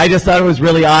company. I just thought it was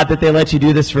really odd that they let you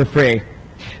do this for free.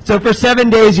 So for 7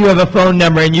 days, you have a phone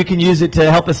number, and you can use it to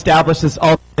help establish this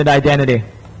alternate identity.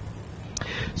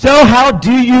 So how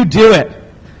do you do it?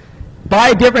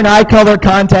 Buy different eye color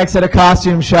contacts at a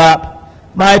costume shop.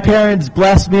 My parents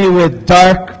blessed me with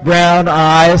dark brown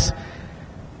eyes.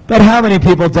 But how many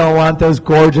people don't want those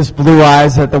gorgeous blue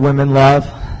eyes that the women love?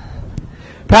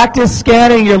 Practice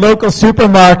scanning your local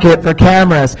supermarket for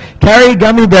cameras. Carry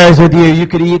gummy bears with you. You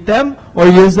could eat them or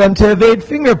use them to evade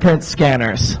fingerprint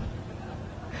scanners.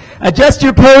 Adjust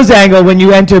your pose angle when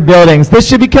you enter buildings. This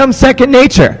should become second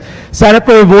nature. Sign up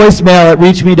for a voicemail at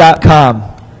reachme.com.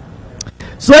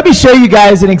 So let me show you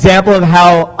guys an example of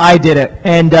how I did it.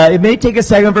 And it may take a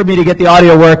second for me to get the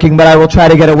audio working, but I will try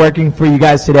to get it working for you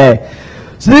guys today.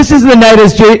 So this is the night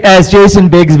as Jason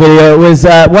Biggs video. It was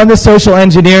won the social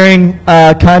engineering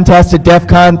contest at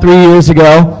DEFCON 3 years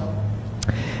ago.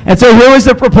 And so here was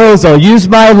the proposal. Use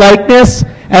my likeness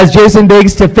as Jason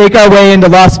Biggs to fake our way into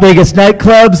Las Vegas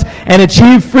nightclubs and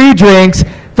achieve free drinks,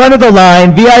 front of the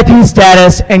line, VIP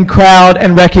status, and crowd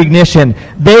and recognition.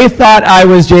 They thought I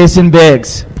was Jason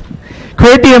Biggs.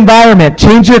 Create the environment.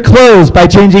 Change your clothes by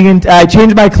changing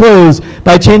change my clothes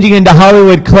by changing into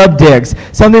Hollywood club digs.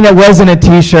 Something that wasn't a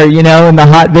t-shirt, in the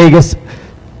hot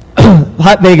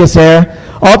Vegas air.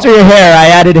 Alter your hair. I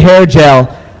added hair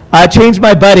gel. Changed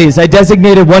my buddies. I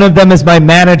designated one of them as my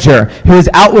manager, who is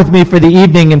out with me for the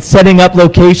evening and setting up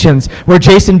locations where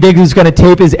Jason Biggs was going to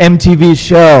tape his MTV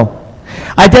show.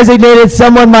 I designated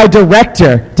someone my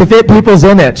director to fit people's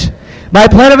image. My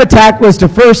plan of attack was to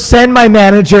first send my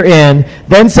manager in,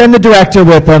 then send the director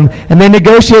with him, and then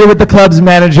negotiated with the club's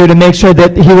manager to make sure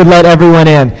that he would let everyone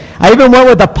in. I even went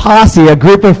with a posse, a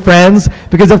group of friends,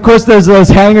 because of course there's those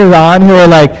hangers-on who are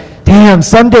like, damn,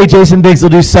 someday Jason Biggs will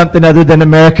do something other than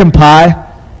American Pie.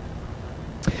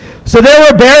 So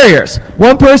there were barriers.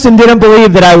 One person didn't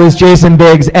believe that I was Jason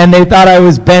Biggs, and they thought I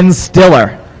was Ben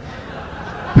Stiller,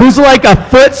 who's like a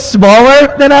foot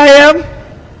smaller than I am.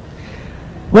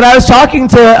 When I was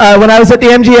when I was at the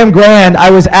MGM Grand, I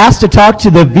was asked to talk to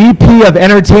the VP of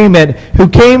Entertainment, who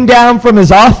came down from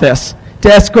his office to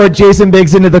escort Jason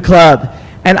Biggs into the club.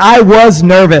 And I was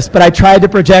nervous, but I tried to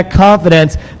project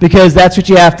confidence because that's what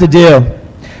you have to do.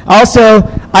 Also,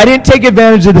 I didn't take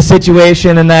advantage of the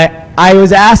situation, and I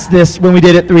was asked this when we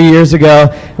did it 3 years ago.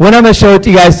 When I'm going to show it to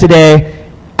you guys today,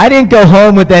 I didn't go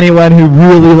home with anyone who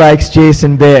really likes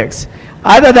Jason Biggs.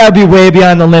 I thought that would be way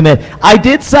beyond the limit. I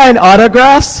did sign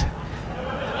autographs.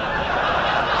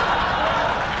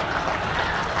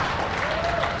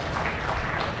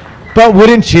 But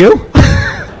wouldn't you?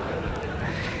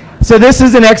 So this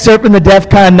is an excerpt from the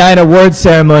DEFCON 9 awards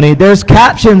ceremony. There's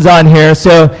captions on here,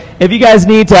 so if you guys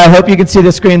need to, I hope you can see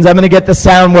the screens. I'm going to get the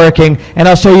sound working, and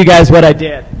I'll show you guys what I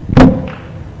did.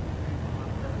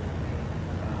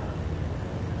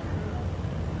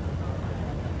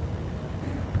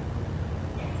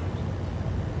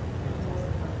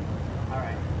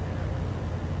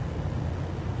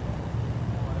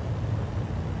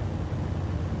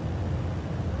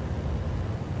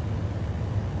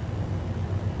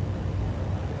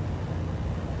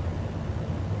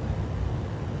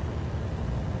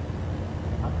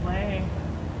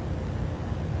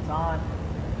 on.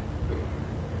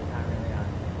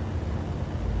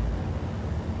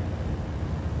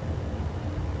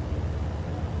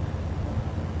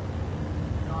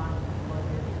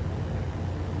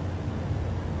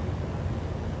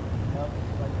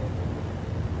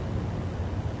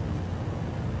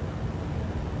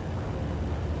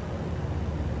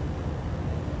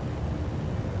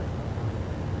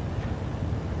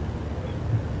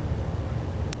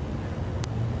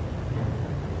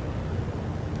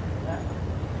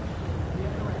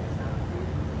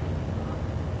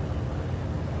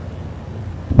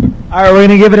 All right, we're going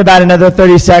to give it about another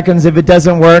 30 seconds. If it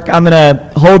doesn't work, I'm going to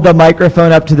hold the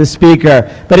microphone up to the speaker.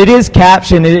 But it is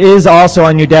captioned. It is also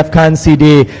on your DEFCON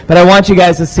CD. But I want you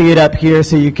guys to see it up here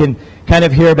so you can kind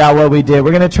of hear about what we did.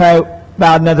 We're going to try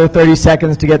about another 30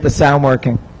 seconds to get the sound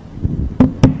working.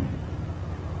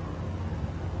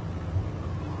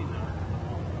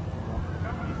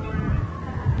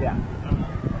 Yeah.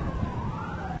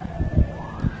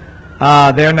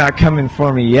 They're not coming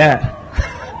for me yet.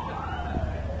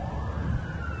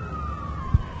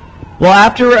 Well,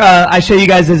 after I show you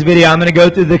guys this video, I'm going to go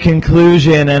through the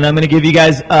conclusion, and I'm going to give you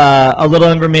guys a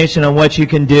little information on what you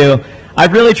can do.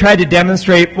 I've really tried to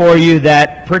demonstrate for you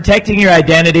that protecting your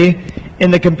identity in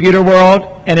the computer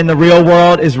world and in the real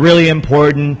world is really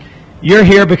important. You're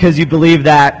here because you believe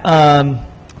that.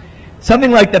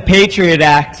 Something like the Patriot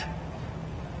Act.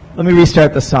 Let me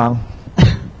restart the song.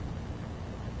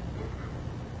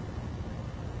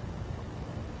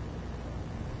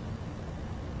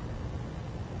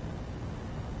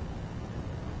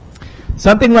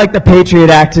 Something like the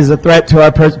Patriot Act is a threat to our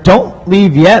Don't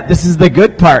leave yet. This is the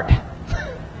good part.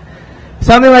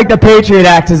 Something like the Patriot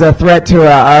Act is a threat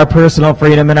to our personal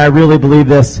freedom, and I really believe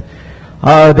this.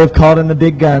 They've called in the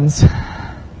big guns.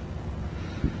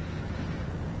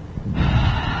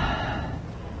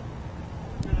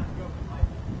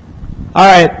 All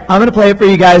right, I'm going to play it for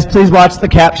you guys. Please watch the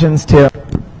captions too.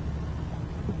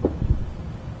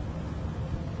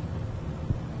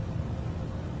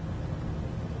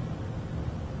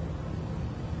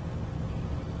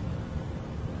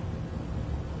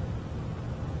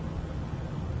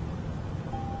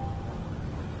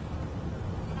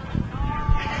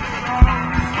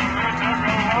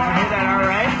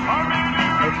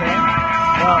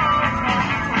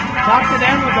 Talk to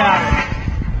them about it.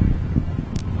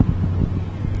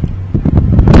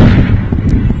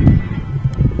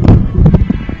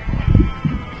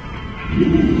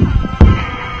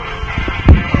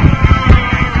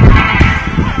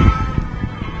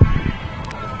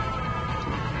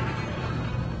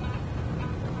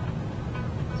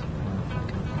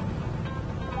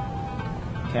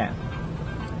 Okay.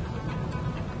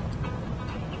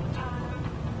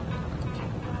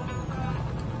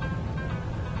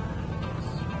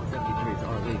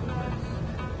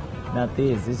 Not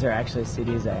these. These are actually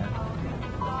CDs I have.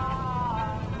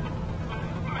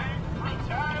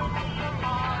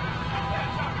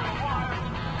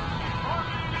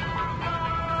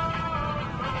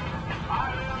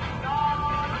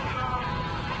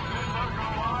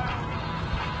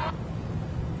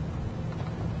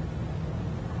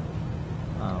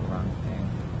 Oh, wrong thing.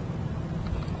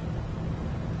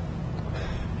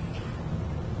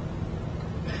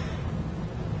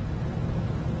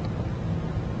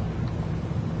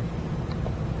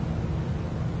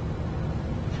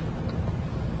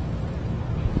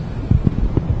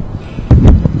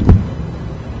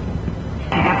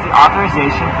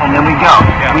 Authorization, and then we go.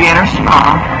 Yeah. We enter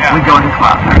strong, yeah. We go into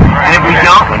cloud. Right. And if we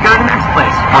don't, we go to the next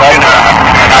place. Right.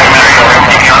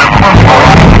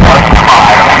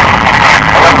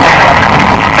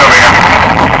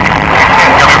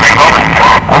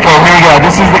 Okay, here we go.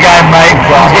 This is the guy Mike.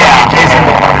 Yeah, Jason.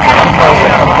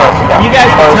 You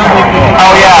guys can tell me.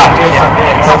 Oh yeah.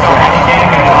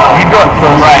 You do it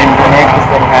first. Right. Make this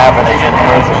thing happen.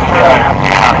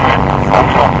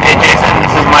 Hey Jason,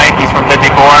 this is Mike. He's from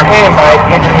 54. Hey Mike,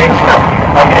 introduction.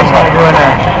 I just want to do an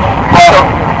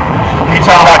Can you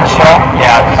tell about the show?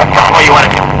 Yeah, just what you want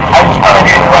to do. I just want to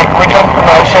do we're doing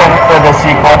promotion for the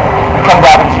sequel. It comes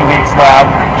out in 2 weeks now.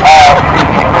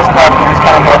 This month is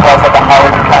kind of more like a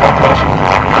Howard connotation.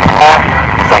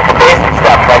 It's like the basic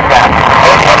stuff like that. I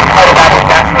just want to part of that is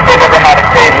that's if they've ever had a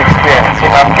crazy experience, you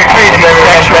know? You're crazy, you're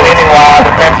any law,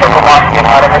 the friends from walking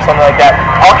on him or something like that.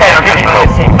 All kinds of people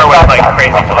see stuff like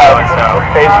crazy glue and stuff.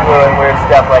 Face glue and weird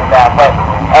stuff like that. But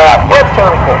yeah, it's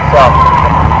totally cool. So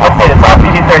let's say it's all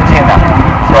PG-13 now.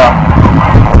 So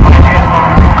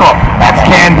cool. That's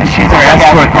Ken. She's our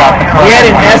escort throughout the club. We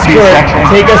had an escort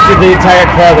take us to the entire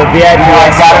club of VIP.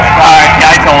 Alright,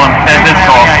 yeah, I told him. This is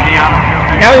cool.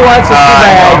 Now he wants to see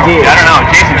my ID. I don't know.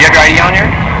 Jason, do you have your ID on here?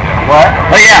 What?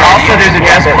 Oh yeah, also there's a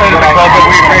dress code at the club that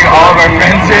we bring all of our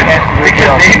friends in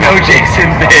because they know Jason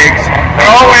Biggs.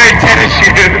 They're all wearing tennis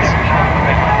shoes.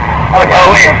 Oh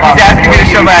wait, he's asking me to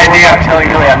show my ID. I'm telling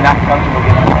you, I'm not comfortable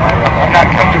giving him my ID. I'm not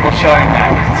comfortable showing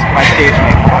that. It's my stage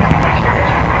name.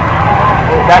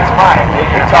 That's fine.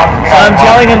 So I'm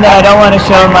telling him that I don't want to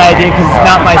show him my ID because it's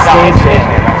not my stage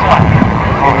name. That's fine.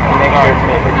 You can make sure it's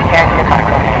me, but you can't give my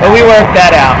real name. But we worked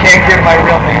that out. Can't give my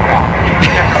real name out.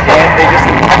 They just...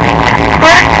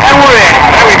 And we're in.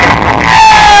 There we go.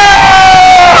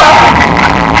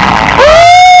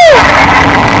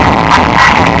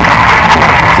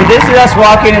 So this is us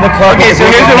walking into the club. Okay, so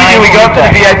here's what we do. We go up to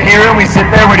the VIP room, we sit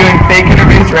there, we're doing fake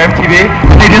interviews for MTV.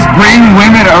 They just bring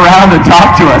women around to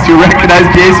talk to us who recognize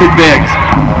Jason Biggs.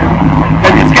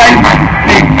 And this guy's my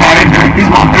big manager. He's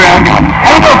walking around going,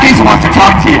 I don't know if Jason wants to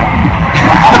talk to you.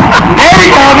 There we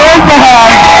go, there's the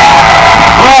hug.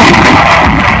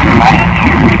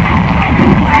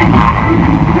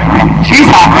 She's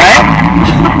hot, right?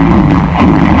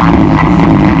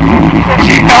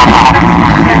 She's so hot.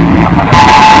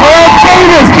 World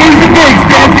famous Jason Biggs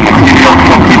dancing in Studio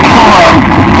 54.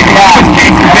 Yeah, it's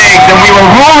Jason Biggs, and we were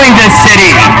ruling this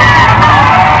city.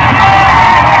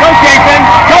 Go Jason!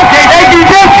 Go Jason! Thank you,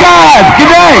 DEFCON! Good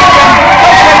night!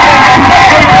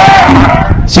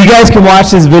 So you guys can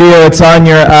watch this video. It's on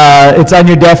your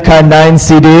DEFCON 9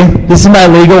 CD. This is my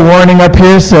legal warning up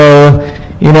here. So,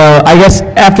 you know, I guess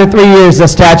after 3 years, the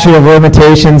statute of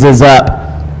limitations is up.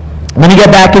 I'm going to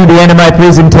get back into the end of my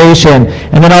presentation,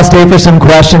 and then I'll stay for some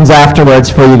questions afterwards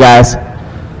for you guys.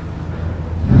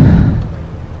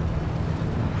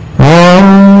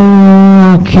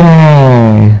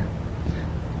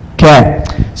 Okay.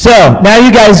 So now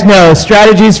you guys know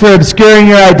strategies for obscuring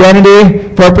your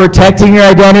identity, for protecting your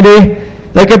identity,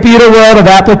 the computer world of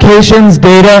applications,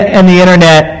 data, and the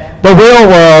internet, the real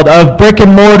world of brick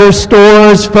and mortar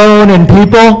stores, phone, and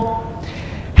people.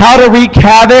 How to wreak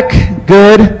havoc,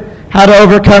 good. How to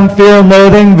overcome fear and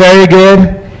loathing, very good.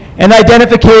 And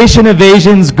identification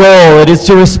evasion's goal, it is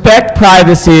to respect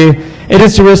privacy, it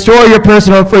is to restore your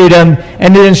personal freedom,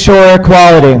 and to ensure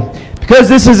equality. Because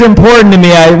this is important to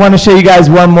me, I want to show you guys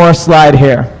one more slide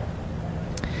here.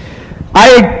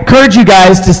 I encourage you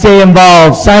guys to stay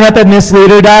involved. Sign up at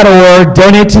missleader.org,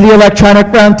 donate to the Electronic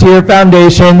Frontier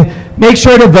Foundation, make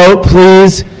sure to vote,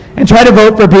 please, and try to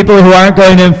vote for people who aren't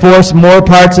going to enforce more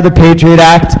parts of the Patriot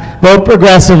Act. Vote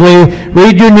progressively.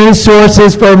 Read your news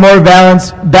sources for a more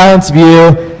balanced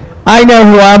view. I know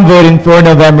who I'm voting for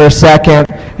November 2nd,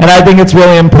 and I think it's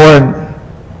really important.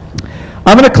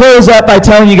 I'm going to close up by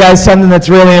telling you guys something that's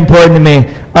really important to me.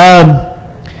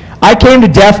 I came to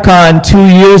DEFCON 2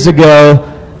 years ago,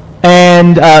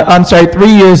 and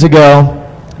 3 years ago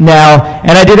now,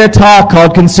 and I did a talk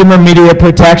called Consumer Media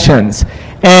Protections.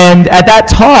 And at that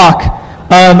talk,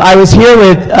 I was here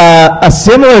with a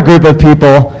similar group of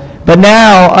people, but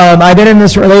now I've been in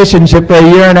this relationship for a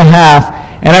year and a half,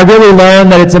 and I really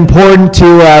learned that it's important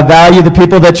to value the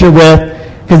people that you're with,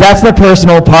 because that's the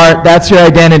personal part, that's your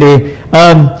identity.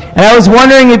 And I was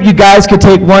wondering if you guys could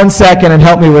take 1 second and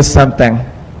help me with something.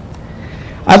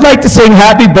 I'd like to sing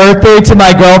happy birthday to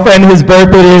my girlfriend whose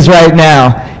birthday it is right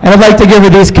now. And I'd like to give her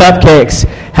these cupcakes.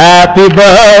 Happy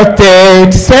birthday,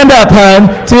 stand up, hon,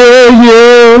 to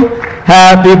you.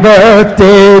 Happy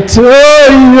birthday to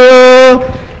you.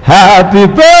 Happy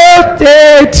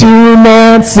birthday to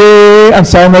Nancy. I'm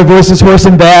sorry, my voice is hoarse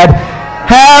and bad.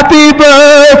 Happy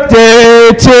birthday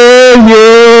to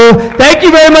you. Thank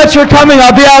you very much for coming.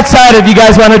 I'll be outside if you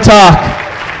guys want to talk.